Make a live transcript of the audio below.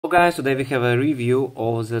So guys, today we have a review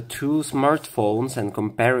of the two smartphones and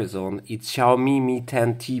comparison. It's Xiaomi Mi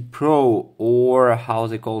 10T Pro, or how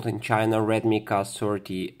they call it in China, Redmi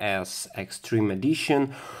K30S Extreme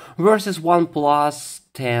Edition, versus OnePlus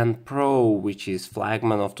 10 Pro, which is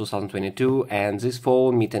flagman of 2022, and this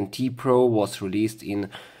phone, Mi 10T Pro, was released in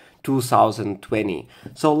 2020.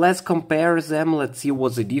 So let's compare them, let's see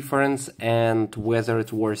what's the difference and whether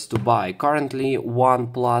it's worth to buy. Currently,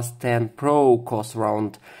 OnePlus 10 Pro costs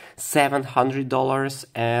around $700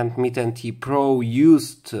 and Mi 10T Pro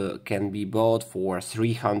used can be bought for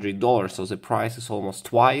 $300, so the price is almost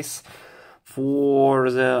twice.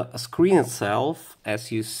 For the screen itself,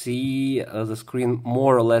 as you see, the screen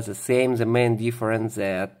more or less the same. The main difference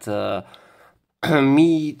that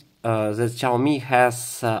Xiaomi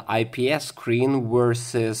has IPS screen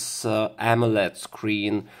versus AMOLED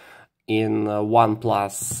screen in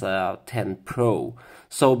OnePlus 10 Pro.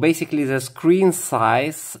 So basically the screen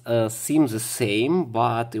size seems the same,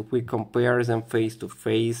 but if we compare them face to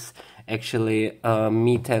face, actually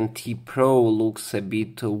Mi 10T Pro looks a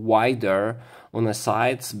bit wider on the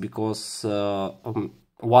sides because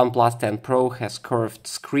OnePlus 10 Pro has curved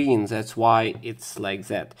screen. That's why it's like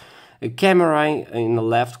that. A camera in the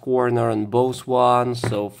left corner on both ones,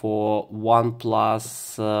 so for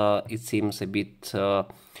OnePlus it seems a bit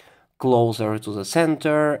closer to the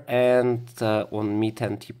center, and on Mi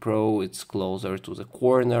 10T Pro it's closer to the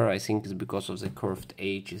corner. I think it's because of the curved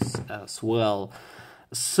edges as well.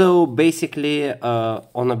 So basically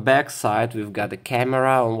on the back side we've got the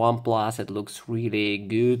camera. On OnePlus it looks really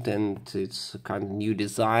good and it's a kind of new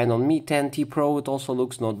design. On Mi 10T Pro it also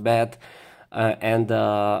looks not bad. And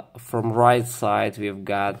from right side we've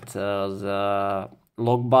got the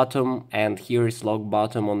lock button, and here is lock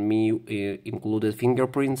button. On Mi included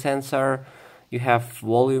fingerprint sensor. You have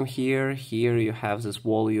volume here you have this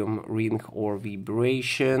volume ring or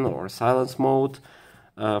vibration or silence mode.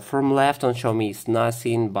 From left on Xiaomi is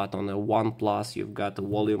nothing, but on the OnePlus you've got the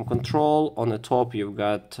volume control. On the top you've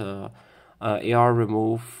got AR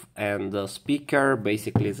remove and the speaker.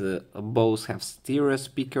 Basically both have stereo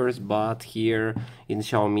speakers, but here in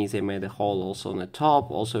Xiaomi they made a hole also on the top.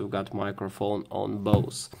 Also we've got microphone on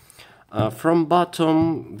both. From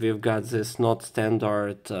bottom we've got this not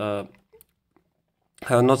standard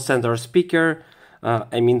speaker.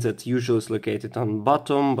 I mean that usually is located on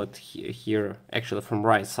bottom, but here actually from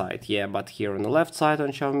right side, yeah, but here on the left side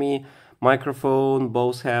on Xiaomi, microphone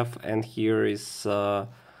both have, and here is a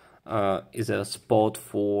spot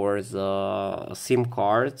for the SIM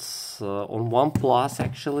cards. On OnePlus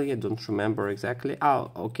actually, I don't remember exactly.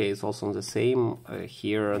 Oh, okay, it's also on the same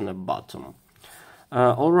here on the bottom.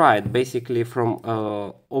 Alright, basically from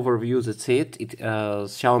overview that's it.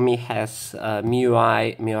 Xiaomi has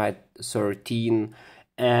MIUI 13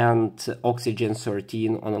 and Oxygen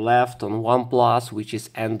 13 on the left. On OnePlus, which is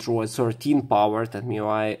Android 13 powered, and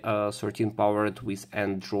MIUI 13 powered with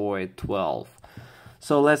Android 12.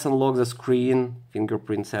 So let's unlock the screen,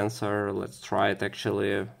 fingerprint sensor. Let's try it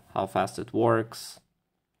actually, how fast it works.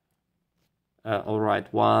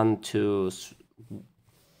 Alright, 1, 2,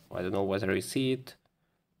 I don't know whether you see it.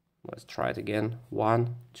 Let's try it again.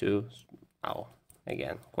 1, 2, oh,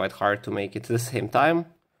 again, quite hard to make it at the same time.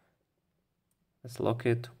 Let's lock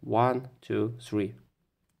it. 1, 2, 3.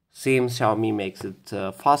 Seems Xiaomi makes it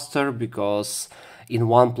faster because in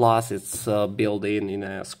OnePlus it's built in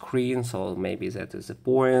a screen, so maybe that is the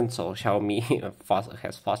point. So Xiaomi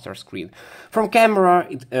has faster screen. From camera,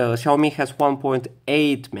 Xiaomi has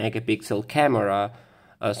 1.8 megapixel camera,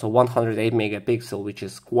 so 108 megapixel, which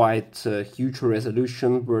is quite huge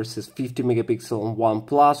resolution, versus 50 megapixel on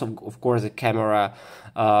OnePlus. Of course, the camera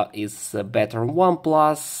is better on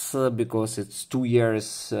OnePlus because it's 2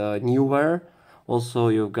 years newer. Also,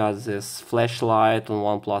 you've got this flashlight. On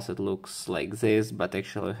OnePlus it looks like this, but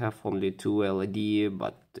actually I have only 2 LED,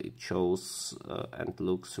 but it shows and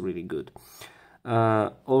looks really good.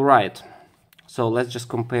 Alright, so let's just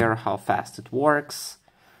compare how fast it works.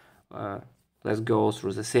 Let's go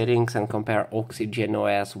through the settings and compare Oxygen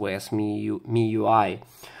OS with MIUI.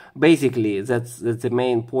 Basically, that's the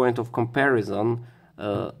main point of comparison.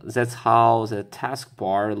 That's how the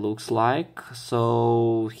taskbar looks like.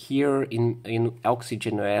 So here in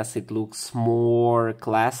Oxygen OS it looks more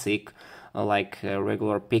classic, like a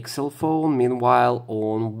regular Pixel phone. Meanwhile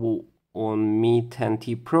on Mi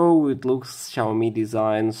 10T Pro it looks Xiaomi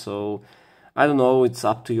design, so I don't know, it's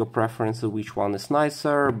up to your preference which one is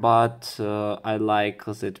nicer, but I like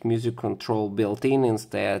that music control built in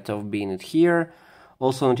instead of being it here.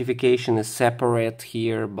 Also notification is separate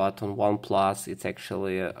here, but on OnePlus it's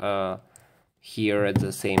actually here at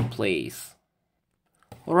the same place.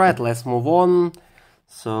 Alright, let's move on.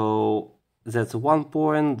 So that's one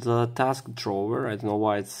point. The task drawer, I don't know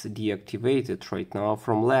why it's deactivated right now.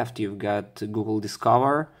 From left you've got Google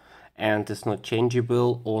Discover, and it's not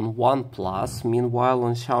changeable on OnePlus. Meanwhile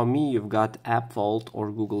on Xiaomi you've got App Vault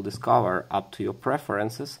or Google Discover, up to your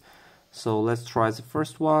preferences. So let's try the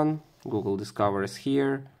first one. Google Discover is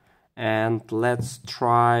here, and let's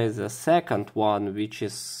try the second one, which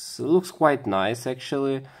looks quite nice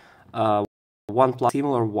actually. OnePlus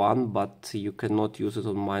similar one, but you cannot use it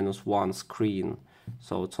on -1 screen,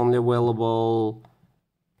 so it's only available.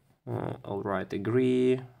 Alright,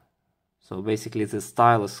 agree. So basically the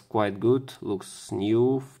style is quite good, looks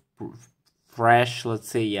new, fresh, let's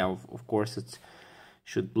say. Yeah, of course it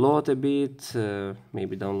should bloat a bit,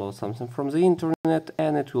 maybe download something from the internet,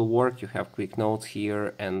 and it will work. You have quick notes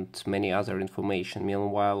here and many other information.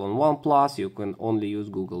 Meanwhile on OnePlus you can only use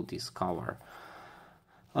Google Discover.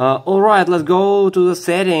 Alright, let's go to the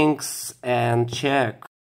settings and check.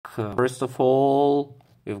 First of all,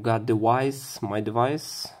 we've got device, my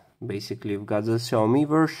device. Basically, we've got the Xiaomi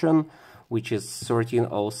version, which is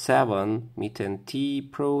 1307 Mi 10T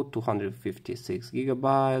Pro, 256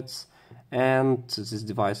 GB, and this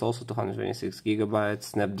device also 226 GB,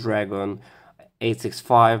 Snapdragon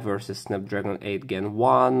 865 versus Snapdragon 8 Gen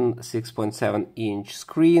 1, 6.7-inch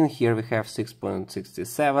screen. Here we have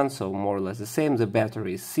 6.67, so more or less the same. The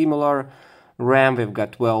battery is similar. RAM we've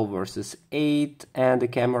got 12 versus 8, and the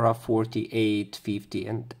camera 48, 50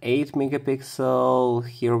 and 8 megapixel.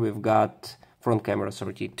 Here we've got front camera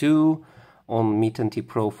 32, on Mi 10T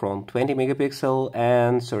Pro front 20 megapixel,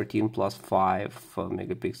 and 13 plus 5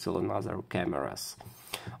 megapixel on other cameras.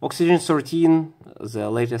 Oxygen 13, the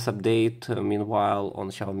latest update. Meanwhile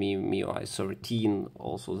on Xiaomi MIUI 13,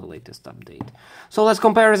 also the latest update. So let's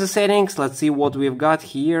compare the settings, let's see what we've got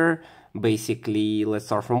here. Basically, let's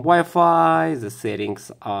start from Wi-Fi. The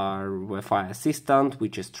settings are Wi-Fi Assistant,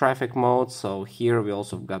 which is traffic mode. So here we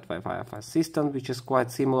also got Wi-Fi Assistant, which is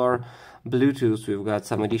quite similar. Bluetooth, we've got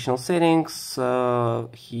some additional settings.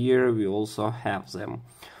 Here we also have them.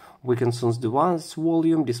 We can sense device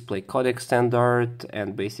volume, display codec standard,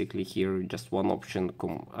 and basically here just one option,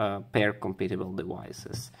 pair compatible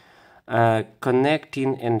devices.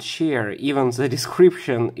 Connecting and share, even the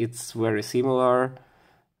description, it's very similar.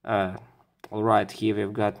 Alright, here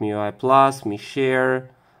we've got MIUI Plus, Mi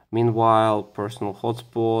Share. Meanwhile, personal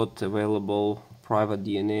hotspot available, private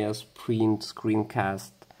DNS, print,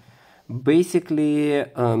 screencast. Basically,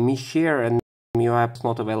 Mi Share and MIUI is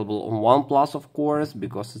not available on OnePlus, of course,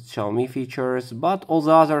 because it's Xiaomi features, but all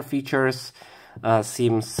the other features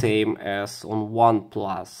seem same as on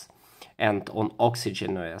OnePlus and on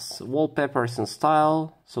Oxygen OS. Wallpapers and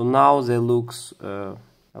style, so now they looks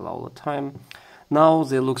allow the time. Now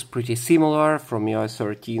they looks pretty similar. From MIUI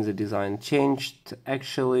 13 the design changed.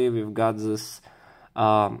 Actually, we've got this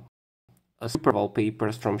super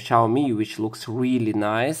wallpapers from Xiaomi, which looks really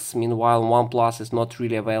nice. Meanwhile, OnePlus is not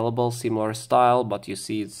really available, similar style, but you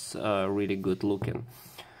see it's really good looking.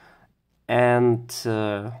 And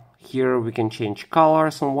here we can change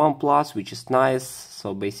colors on OnePlus, which is nice.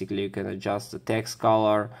 So basically you can adjust the text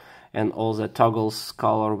color and all the toggles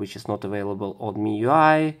color, which is not available on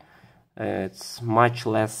MIUI. It's much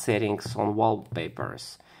less settings on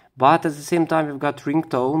wallpapers. But at the same time we've got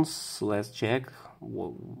ringtones. Let's check.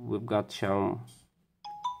 We've got Xiaomi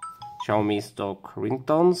stock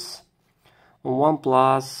ringtones. On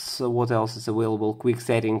OnePlus, what else is available? Quick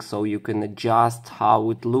settings, so you can adjust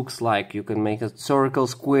how it looks like. You can make a circle,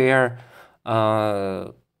 square,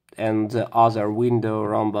 and other window,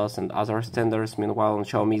 rhombus, and other standards. Meanwhile, on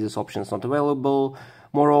Xiaomi, this option is not available.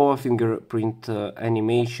 Moreover, fingerprint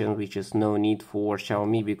animation, which is no need for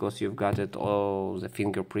Xiaomi because you've got it all the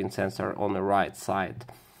fingerprint sensor on the right side.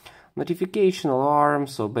 Notification alarm,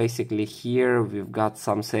 so basically here we've got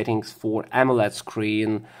some settings for AMOLED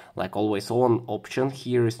screen, like always on option.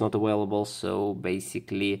 Here is not available, so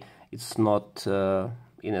basically it's not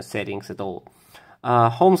in the settings at all.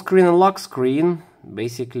 Home screen and lock screen,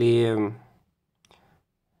 basically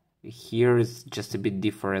here is just a bit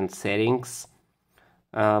different settings.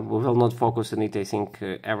 We will not focus on it. I think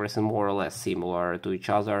everything more or less similar to each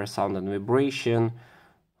other. Sound and vibration,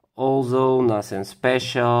 although nothing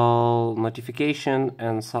special. Notification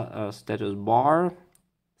and status bar,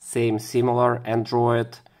 same, similar.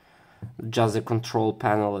 Android, just the control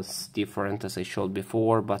panel is different as I showed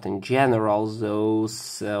before, but in general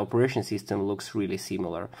those operation system looks really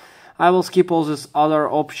similar. I will skip all these other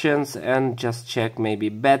options and just check maybe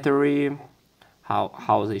battery,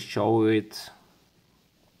 how they show it.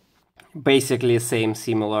 Basically same,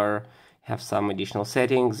 similar. have some additional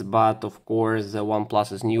settings, but of course the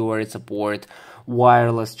OnePlus is newer. It supports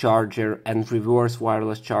wireless charger and reverse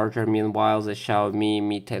wireless charger. Meanwhile, the Xiaomi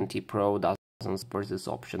Mi 10T Pro doesn't support this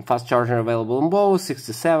option. Fast charger available on both,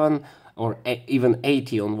 67 or even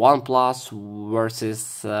 80 on OnePlus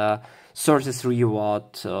versus 33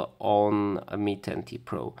 watt on Mi 10T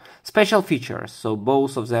Pro. Special features, so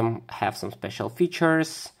both of them have some special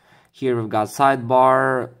features. Here we've got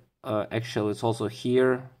sidebar, actually it's also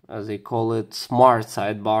here, as they call it, smart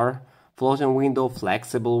sidebar, floating window,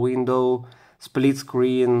 flexible window, split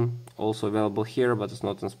screen, also available here, but it's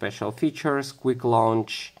not in special features, quick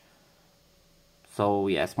launch. So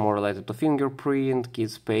yes, more related to fingerprint, key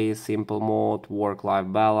space, simple mode,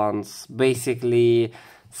 work-life balance, basically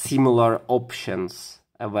similar options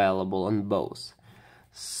available on both.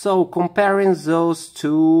 So comparing those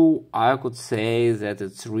two, I could say that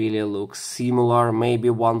it really looks similar. Maybe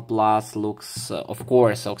OnePlus looks, of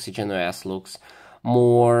course, Oxygen OS looks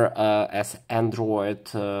more as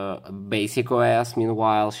Android basic OS.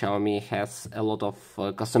 Meanwhile, Xiaomi has a lot of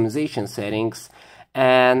customization settings,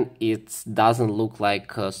 and it doesn't look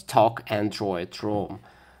like stock Android ROM.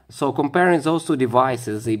 So comparing those two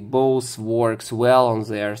devices, they both works well on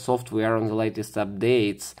their software, on the latest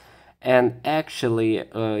updates. And actually,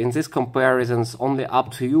 in these comparisons, only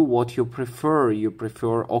up to you what you prefer. You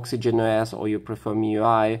prefer Oxygen OS or you prefer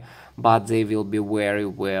MIUI, but they will be very,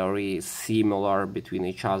 very similar between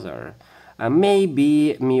each other.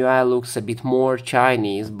 Maybe MIUI looks a bit more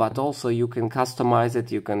Chinese, but also you can customize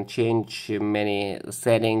it. You can change many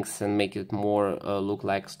settings and make it more look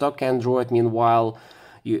like stock Android. Meanwhile,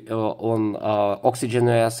 on Oxygen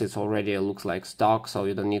OS it already looks like stock, so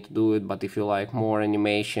you don't need to do it. But if you like more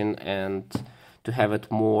animation and to have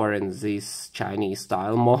it more in this Chinese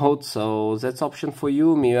style mode, so that's option for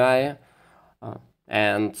you, MIUI.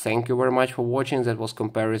 And thank you very much for watching. That was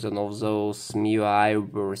comparison of those MIUI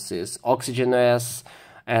versus Oxygen OS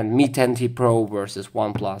and Mi 10T Pro versus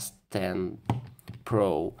OnePlus 10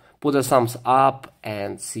 Pro. Put a thumbs up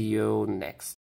and see you next.